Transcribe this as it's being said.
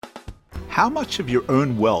How much of your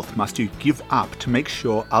own wealth must you give up to make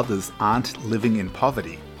sure others aren't living in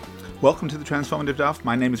poverty? Welcome to the Transformative Daf.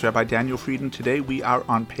 My name is Rabbi Daniel Frieden. Today we are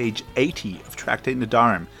on page 80 of Tractate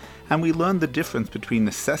Nedarim, and we learn the difference between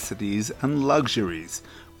necessities and luxuries.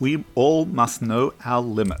 We all must know our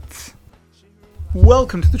limits.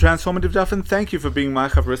 Welcome to the Transformative Daf, and thank you for being my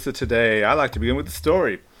Chavrissa today. I like to begin with a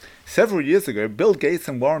story. Several years ago, Bill Gates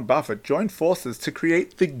and Warren Buffett joined forces to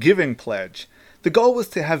create the Giving Pledge. The goal was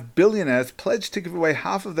to have billionaires pledge to give away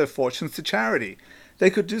half of their fortunes to charity. They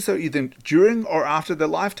could do so either during or after their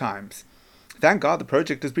lifetimes. Thank God the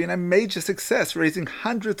project has been a major success, raising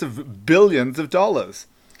hundreds of billions of dollars.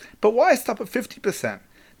 But why stop at 50%?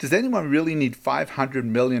 Does anyone really need $500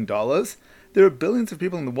 million? There are billions of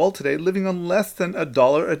people in the world today living on less than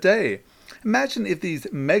 $1 a day. Imagine if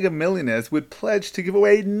these mega millionaires would pledge to give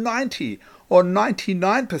away 90 or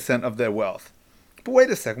 99% of their wealth. But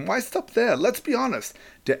wait a second, why stop there? Let's be honest.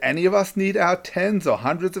 Do any of us need our tens or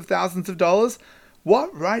hundreds of thousands of dollars?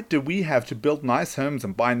 What right do we have to build nice homes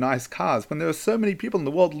and buy nice cars when there are so many people in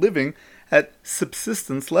the world living at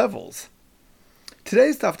subsistence levels?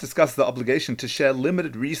 Today's daf discusses the obligation to share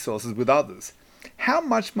limited resources with others. How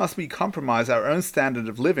much must we compromise our own standard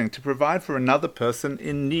of living to provide for another person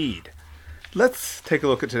in need? Let's take a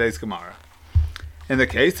look at today's Gemara. In the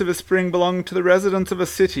case of a spring belonging to the residents of a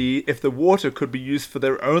city, if the water could be used for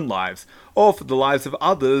their own lives, or for the lives of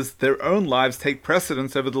others, their own lives take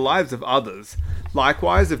precedence over the lives of others.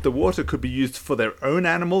 Likewise, if the water could be used for their own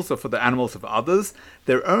animals or for the animals of others,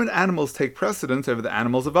 their own animals take precedence over the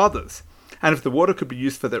animals of others. And if the water could be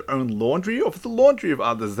used for their own laundry or for the laundry of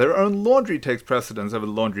others, their own laundry takes precedence over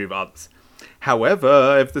the laundry of others.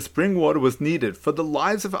 However, if the spring water was needed for the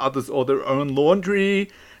lives of others or their own laundry,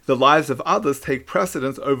 the lives of others take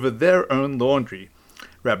precedence over their own laundry.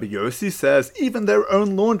 Rabbi Yossi says even their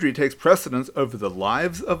own laundry takes precedence over the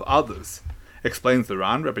lives of others. Explains the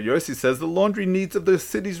Ran, Rabbi Yossi says the laundry needs of the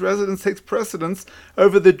city's residents takes precedence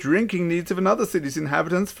over the drinking needs of another city's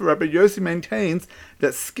inhabitants, for Rabbi Yossi maintains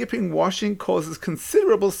that skipping washing causes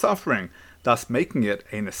considerable suffering, thus making it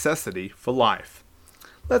a necessity for life.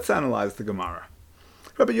 Let's analyze the Gemara.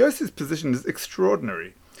 Rabbi Yossi's position is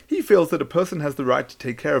extraordinary. He feels that a person has the right to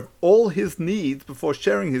take care of all his needs before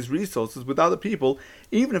sharing his resources with other people,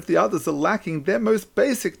 even if the others are lacking their most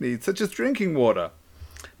basic needs, such as drinking water.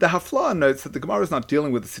 The Haflah notes that the Gemara is not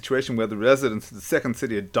dealing with a situation where the residents of the second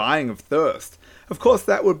city are dying of thirst. Of course,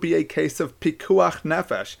 that would be a case of pikuach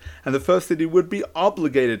nefesh, and the first city would be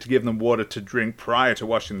obligated to give them water to drink prior to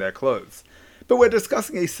washing their clothes. But we're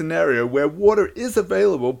discussing a scenario where water is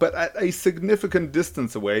available but at a significant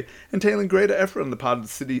distance away, entailing greater effort on the part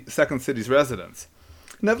of the second city's residents.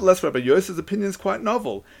 Nevertheless, Rabbi Yossi's opinion is quite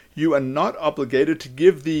novel. You are not obligated to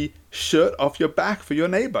give the shirt off your back for your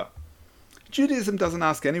neighbor. Judaism doesn't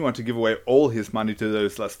ask anyone to give away all his money to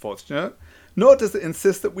those less fortunate, nor does it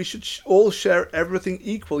insist that we should all share everything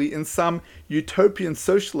equally in some utopian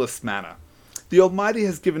socialist manner. The Almighty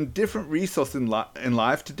has given different resources in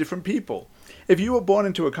life to different people. If you were born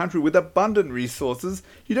into a country with abundant resources,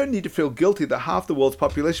 you don't need to feel guilty that half the world's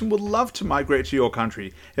population would love to migrate to your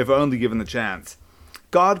country, if only given the chance.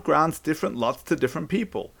 God grants different lots to different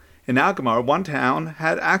people. In our Gemara, one town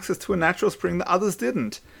had access to a natural spring that others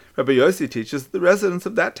didn't. Rabbi Yossi teaches that the residents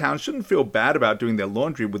of that town shouldn't feel bad about doing their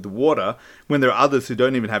laundry with the water when there are others who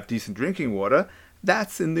don't even have decent drinking water.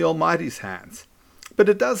 That's in the Almighty's hands. But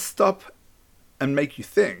it does stop and make you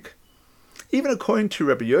think. Even according to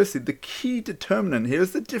Rabbi Yossi, the key determinant here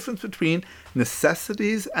is the difference between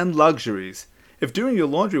necessities and luxuries. If doing your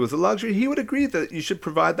laundry was a luxury, he would agree that you should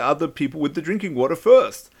provide the other people with the drinking water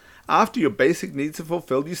first. After your basic needs are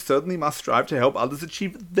fulfilled, you certainly must strive to help others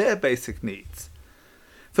achieve their basic needs.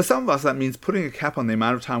 For some of us, that means putting a cap on the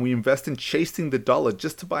amount of time we invest in chasing the dollar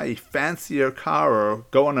just to buy a fancier car or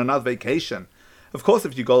go on another vacation. Of course,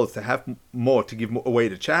 if your goal is to have more to give away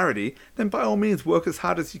to charity, then by all means work as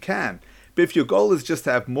hard as you can. But if your goal is just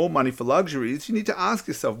to have more money for luxuries, you need to ask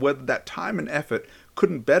yourself whether that time and effort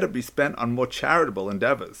couldn't better be spent on more charitable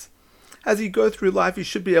endeavors. As you go through life, you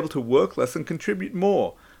should be able to work less and contribute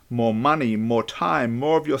more. More money, more time,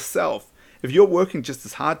 more of yourself. If you're working just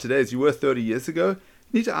as hard today as you were 30 years ago,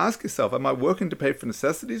 you need to ask yourself, am I working to pay for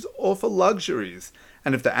necessities or for luxuries?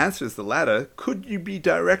 And if the answer is the latter, could you be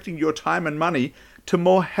directing your time and money to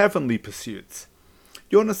more heavenly pursuits?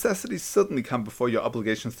 Your necessities certainly come before your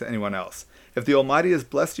obligations to anyone else. If the Almighty has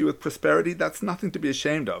blessed you with prosperity, that's nothing to be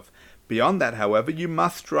ashamed of. Beyond that, however, you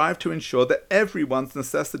must strive to ensure that everyone's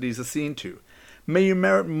necessities are seen to. May you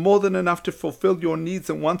merit more than enough to fulfill your needs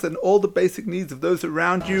and wants and all the basic needs of those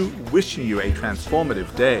around you, wishing you a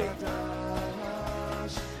transformative day.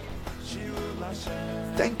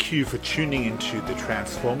 Thank you for tuning into the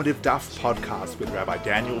Transformative Daf podcast with Rabbi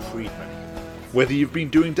Daniel Friedman. Whether you've been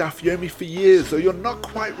doing Daf Yomi for years or you're not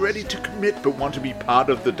quite ready to commit but want to be part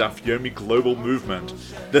of the Daf Yomi global movement,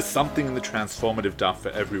 there's something in the Transformative Daf for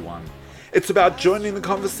everyone. It's about joining the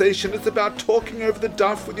conversation. It's about talking over the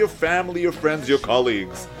Daf with your family, your friends, your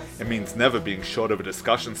colleagues. It means never being short of a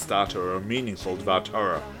discussion starter or a meaningful Dvar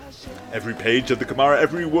Torah. Every page of the Gemara,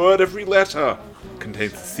 every word, every letter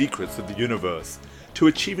contains the secrets of the universe. To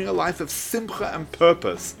achieving a life of simcha and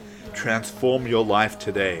purpose, transform your life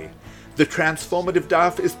today. The Transformative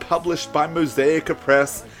Daf is published by Mosaic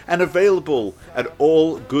Press and available at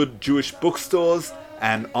all good Jewish bookstores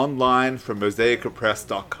and online from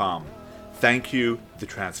mosaicpress.com. Thank you, the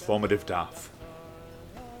Transformative Daf.